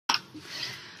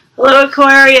Hello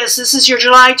Aquarius, this is your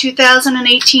July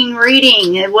 2018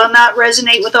 reading. It will not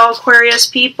resonate with all Aquarius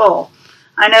people.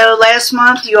 I know last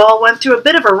month you all went through a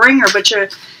bit of a ringer, but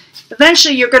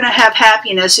eventually you're going to have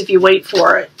happiness if you wait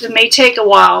for it. It may take a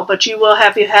while, but you will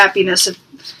have your happiness. If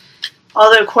all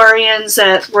the Aquarians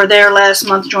that were there last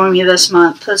month join me this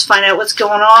month. Let's find out what's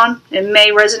going on. It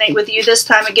may resonate with you this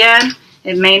time again.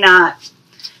 It may not.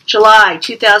 July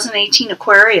 2018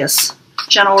 Aquarius.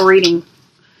 General reading.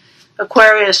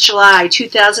 Aquarius, July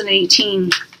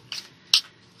 2018.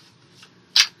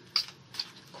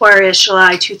 Aquarius,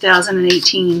 July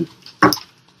 2018.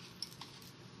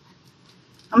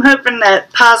 I'm hoping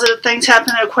that positive things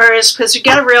happen in Aquarius, because you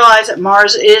got to realize that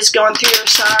Mars is going through your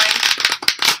sign.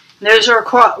 Those who are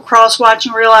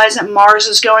cross-watching realize that Mars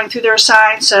is going through their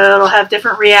sign, so it'll have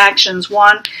different reactions.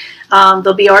 One,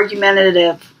 they'll be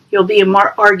argumentative. You'll be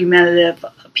argumentative.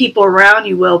 People around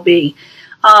you will be.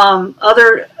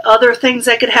 Other things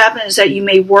that could happen is that you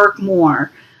may work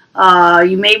more.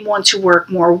 You may want to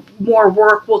work more. More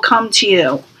work will come to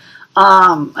you.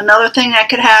 Another thing that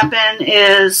could happen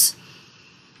is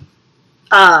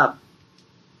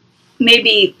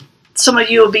maybe some of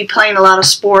you will be playing a lot of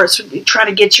sports, trying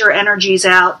to get your energies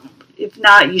out. If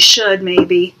not, you should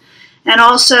maybe. And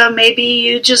also maybe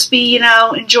you just be,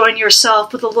 enjoying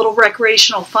yourself with a little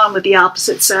recreational fun with the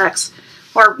opposite sex.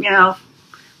 Or,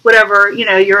 whatever,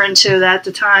 you're into at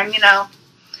the time,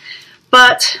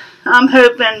 But I'm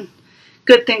hoping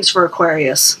good things for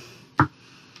Aquarius.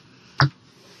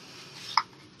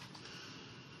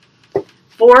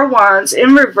 4 of Wands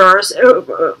in reverse,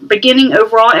 beginning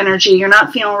overall energy. You're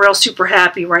not feeling real super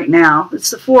happy right now.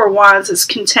 It's the 4 of Wands. It's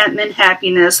contentment,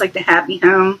 happiness, like the happy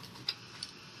home.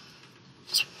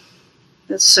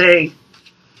 Let's see.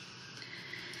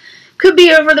 Could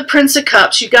be over the Prince of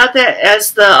Cups. You got that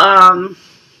as the,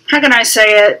 how can I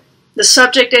say it? The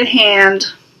subject at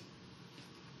hand.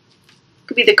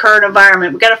 Could be the current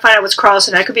environment. We've got to find out what's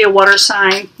crossing. That could be a water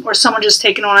sign or someone just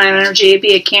taking on energy. It'd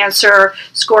be a Cancer,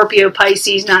 Scorpio,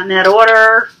 Pisces, not in that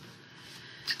order.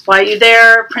 Why are you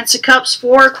there? Prince of Cups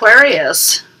for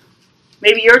Aquarius.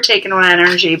 Maybe you're taking on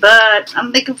energy, but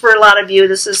I'm thinking for a lot of you,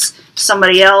 this is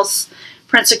somebody else.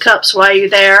 Prince of Cups, why are you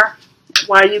there?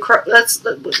 Why are you?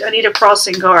 I need a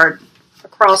crossing card. A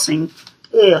crossing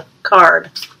card.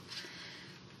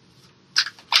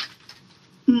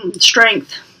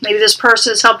 Strength. Maybe this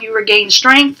person has helped you regain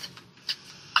strength.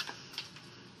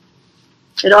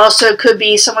 It also could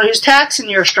be someone who's taxing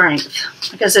your strength,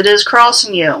 because it is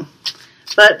crossing you.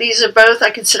 But these are both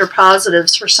I consider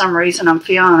positives for some reason. I'm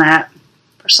feeling that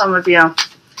for some of you.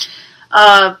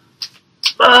 The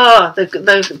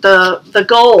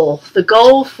goal. The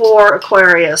goal for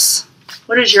Aquarius.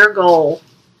 What is your goal?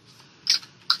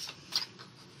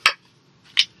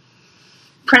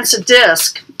 Prince of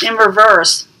Disc in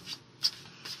reverse.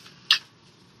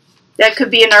 That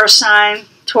could be an earth sign.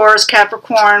 Taurus,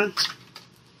 Capricorn,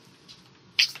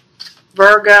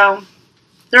 Virgo.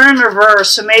 They're in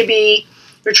reverse, so maybe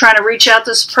you're trying to reach out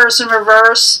to this person in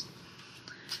reverse,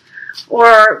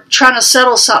 or trying to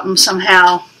settle something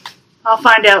somehow. I'll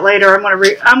find out later.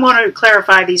 I'm going to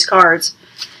clarify these cards.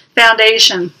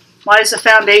 Foundation. Why is the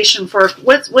foundation for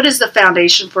what is the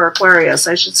foundation for Aquarius,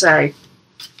 I should say?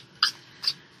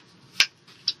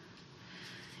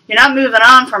 You're not moving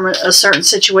on from a certain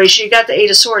situation. You got the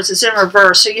 8 of Swords. It's in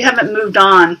reverse, so you haven't moved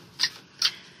on.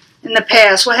 In the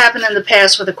past, what happened in the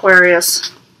past with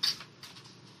Aquarius?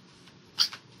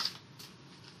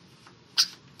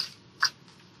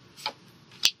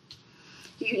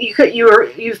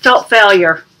 You felt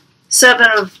failure. 7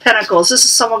 of Pentacles. This is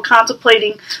someone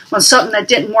contemplating on something that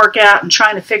didn't work out and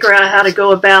trying to figure out how to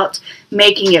go about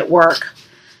making it work.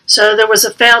 So there was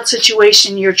a failed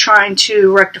situation you're trying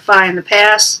to rectify in the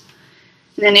past.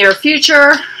 In the near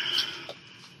future,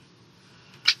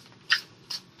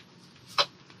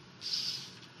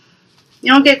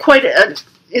 you don't get quite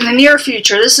in the near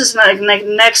future. This is like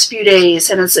the next few days,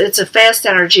 and it's a fast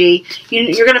energy.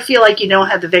 You're going to feel like you don't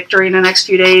have the victory in the next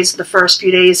few days, the first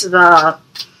few days of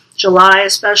July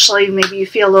especially. Maybe you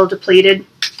feel a little depleted.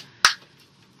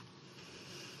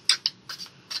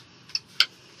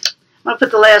 I'm going to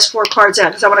put the last 4 cards out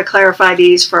because I want to clarify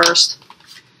these first.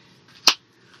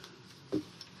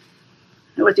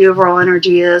 Know what the overall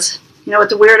energy is. You know what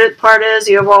the weird part is?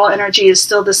 The overall energy is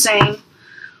still the same.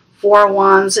 4 of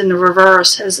Wands in the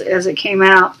reverse as it came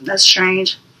out. That's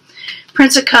strange.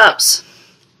 Prince of Cups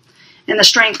and the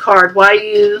Strength card. Why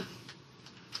you?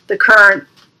 The current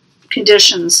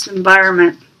conditions,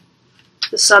 environment,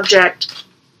 the subject.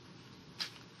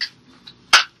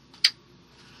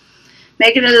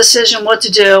 Making a decision what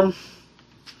to do.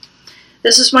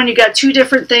 This is when you got two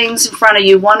different things in front of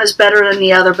you. One is better than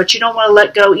the other, but you don't want to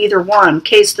let go either one. In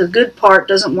case the good part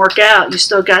doesn't work out, you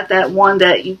still got that one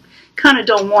that you kind of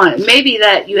don't want. Maybe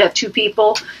that you have two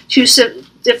people, two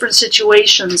different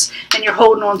situations, and you're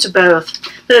holding on to both.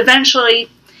 But eventually,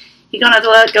 you're going to have to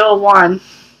let go of one.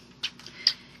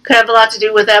 Could have a lot to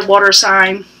do with that water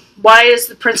sign. Why is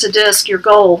the Prince of Discs your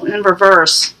goal in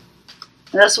reverse?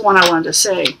 That's the one I wanted to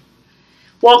say.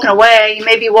 Walking away, you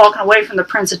may be walking away from the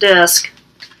Prince of Discs.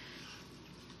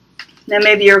 That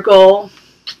may be your goal.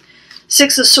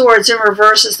 Six of Swords in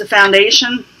reverse is the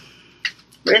foundation.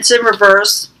 It's in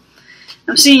reverse.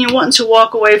 I'm seeing you wanting to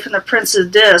walk away from the Prince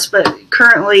of Discs, but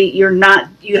currently you're not.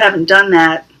 You haven't done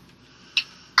that.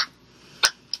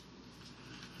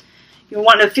 You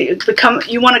want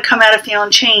to come out of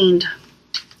feeling chained.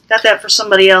 Got that for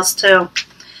somebody else too.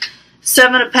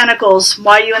 Seven of Pentacles.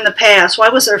 Why are you in the past? Why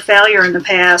was there failure in the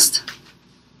past?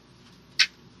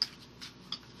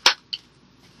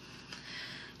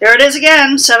 There it is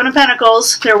again. Seven of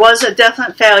Pentacles. There was a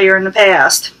definite failure in the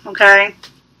past. Okay.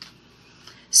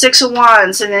 Six of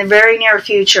Wands in the very near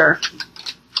future.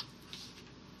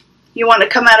 You want to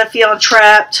come out of feeling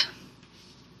trapped.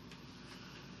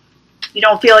 You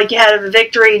don't feel like you had a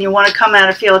victory and you want to come out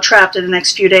of feeling trapped in the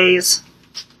next few days.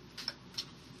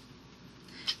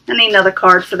 I need another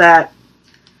card for that.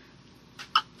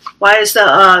 Why is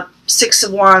the Six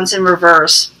of Wands in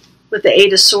reverse? With the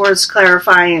Eight of Swords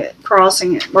clarifying it,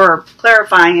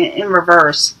 clarifying it in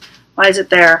reverse. Why is it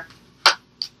there?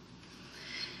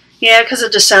 Yeah, because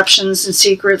of deceptions and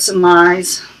secrets and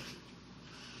lies.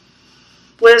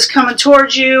 What is coming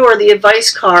towards you, or the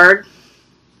advice card?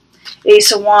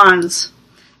 Ace of Wands.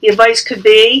 The advice could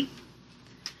be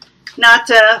not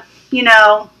to, you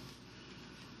know,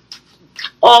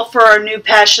 offer a new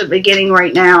passionate beginning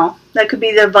right now. That could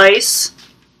be the advice.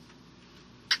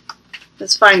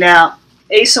 Let's find out.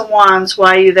 Ace of Wands,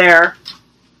 why are you there?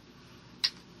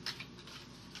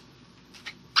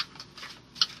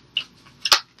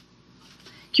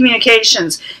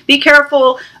 Communications. Be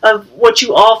careful of what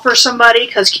you offer somebody,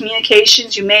 because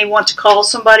communications, you may want to call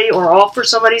somebody or offer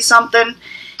somebody something.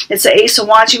 It's the Ace of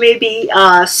Wands. You may be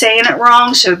saying it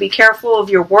wrong, so be careful of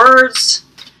your words.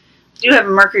 You do have a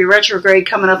Mercury retrograde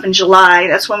coming up in July.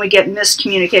 That's when we get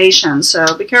miscommunication,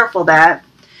 so be careful of that.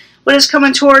 What is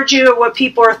coming towards you, or what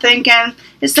people are thinking,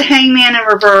 is the Hangman in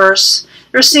reverse.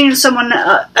 They're seeing someone,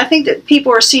 I think that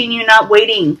people are seeing you not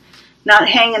waiting, not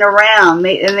hanging around,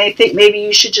 and they think maybe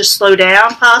you should just slow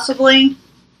down, possibly.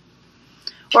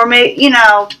 Or, you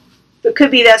know, it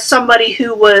could be that somebody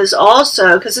who was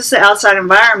also, because it's the outside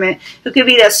environment, it could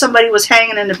be that somebody was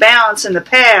hanging in the balance in the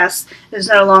past is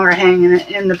no longer hanging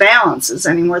in the balances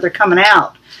anymore. They're coming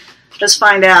out. Let's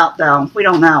find out, though. We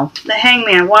don't know. The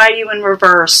Hangman, why are you in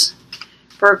reverse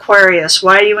for Aquarius?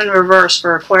 Why are you in reverse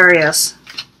for Aquarius?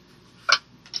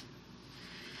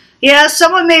 Yeah,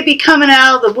 someone may be coming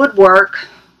out of the woodwork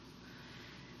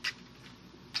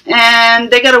and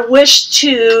they got a wish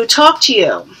to talk to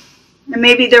you. And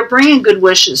maybe they're bringing good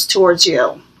wishes towards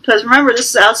you. Because remember, this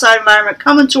is the outside environment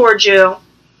coming towards you.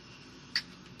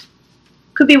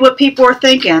 Could be what people are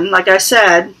thinking, like I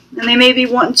said. And they may be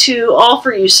wanting to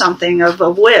offer you something of a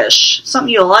wish.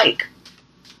 Something you'll like.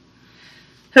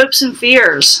 Hopes and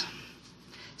fears.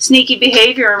 Sneaky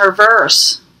behavior in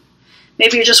reverse.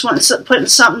 Maybe you're just putting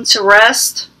something to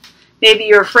rest. Maybe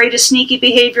you're afraid of sneaky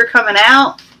behavior coming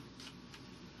out.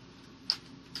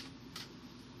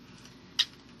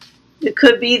 It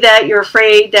could be that you're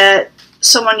afraid that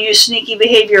someone used sneaky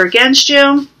behavior against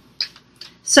you.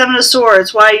 Seven of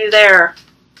Swords, why are you there?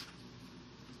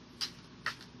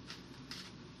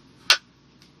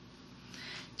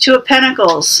 Two of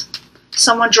Pentacles,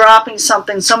 someone dropping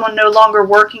something, someone no longer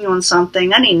working on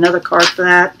something. I need another card for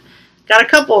that. Got a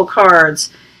couple of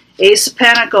cards. Ace of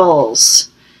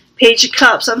Pentacles, Page of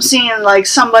Cups. I'm seeing like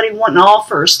somebody wanting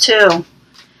offers too.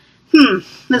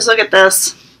 Let's look at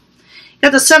this.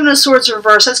 Got the Seven of Swords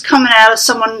reverse. That's coming out of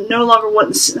someone no longer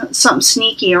wanting something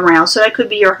sneaky around. So that could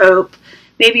be your hope.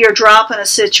 Maybe you're dropping a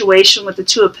situation with the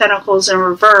Two of Pentacles in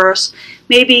reverse.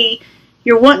 Maybe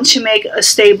you're wanting to make a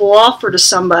stable offer to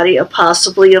somebody,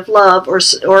 possibly of love,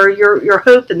 or you're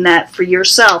hoping that for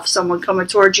yourself, someone coming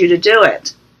towards you to do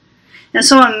it. And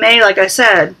someone may, like I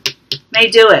said, may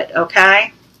do it,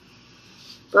 okay?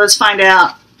 But let's find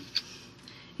out.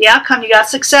 The outcome, you got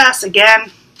success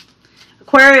again.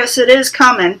 Aquarius, it is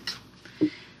coming.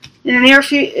 In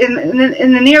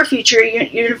the near future,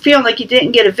 you're feeling like you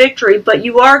didn't get a victory, but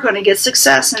you are going to get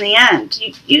success in the end.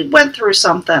 You went through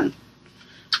something.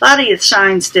 A lot of your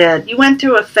signs did. You went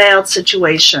through a failed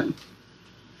situation.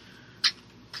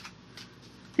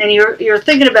 And you're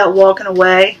thinking about walking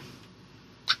away.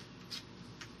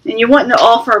 And you're wanting to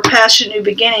offer a past your new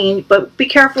beginning, but be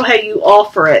careful how you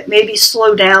offer it. Maybe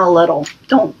slow down a little.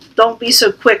 Don't be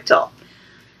so quick to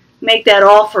make that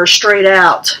offer straight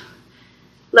out.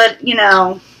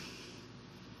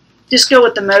 Just go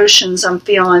with the motions I'm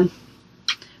feeling.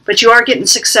 But you are getting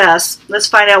success. Let's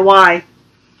find out why.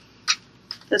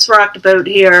 Let's rock the boat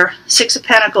here. 6 of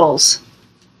Pentacles.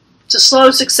 It's a slow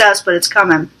success, but it's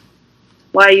coming.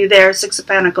 Why are you there? 6 of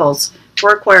Pentacles for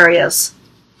Aquarius.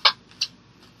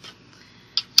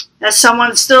 As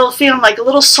someone still feeling like a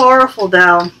little sorrowful,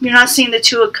 though. You're not seeing the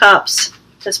 2 of Cups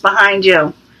that's behind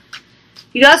you.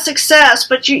 You got success,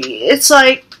 but it's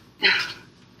like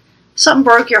something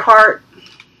broke your heart.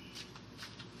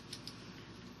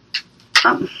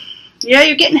 Yeah,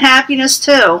 you're getting happiness,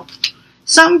 too.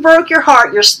 Something broke your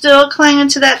heart. You're still clinging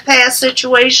to that past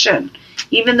situation.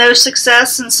 Even though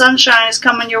success and sunshine is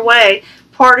coming your way,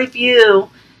 part of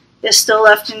you is still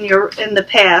left in the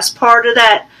past. Part of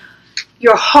that,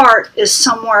 your heart is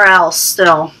somewhere else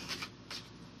still,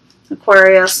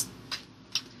 Aquarius.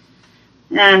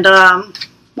 And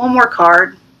one more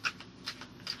card.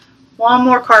 One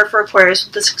more card for Aquarius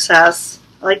with the success.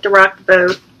 I like to rock the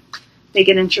boat. Make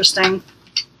it interesting.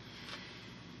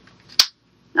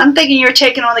 I'm thinking you're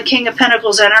taking on the King of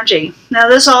Pentacles energy. Now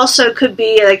this also could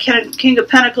be a King of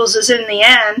Pentacles is in the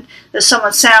end. That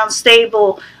someone sounds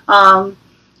stable,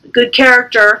 good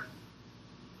character,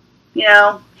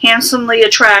 handsomely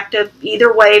attractive,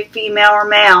 either way, female or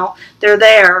male, they're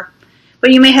there.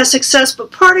 But you may have success,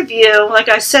 but part of you, like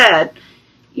I said,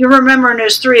 you're remembering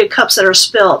those 3 of Cups that are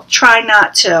spilled. Try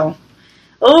not to.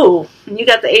 Oh, and you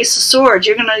got the Ace of Swords.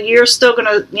 You're still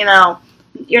gonna,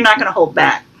 you're not gonna hold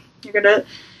back. You're gonna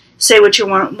say what you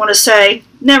want to say.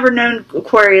 Never known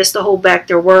Aquarius to hold back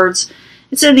their words.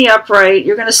 It's in the upright.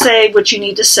 You're going to say what you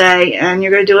need to say, and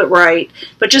you're going to do it right.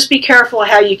 But just be careful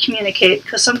how you communicate,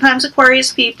 because sometimes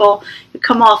Aquarius people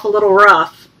come off a little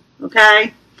rough.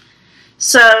 Okay?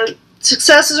 So,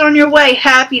 success is on your way.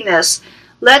 Happiness.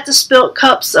 Let the spilt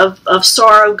cups of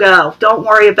sorrow go. Don't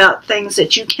worry about things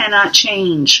that you cannot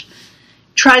change.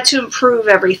 Try to improve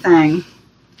everything.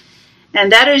 And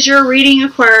that is your reading,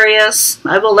 Aquarius.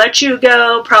 I will let you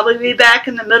go. Probably be back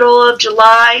in the middle of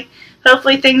July.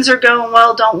 Hopefully things are going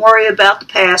well. Don't worry about the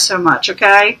past so much,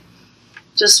 okay?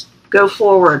 Just go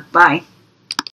forward. Bye.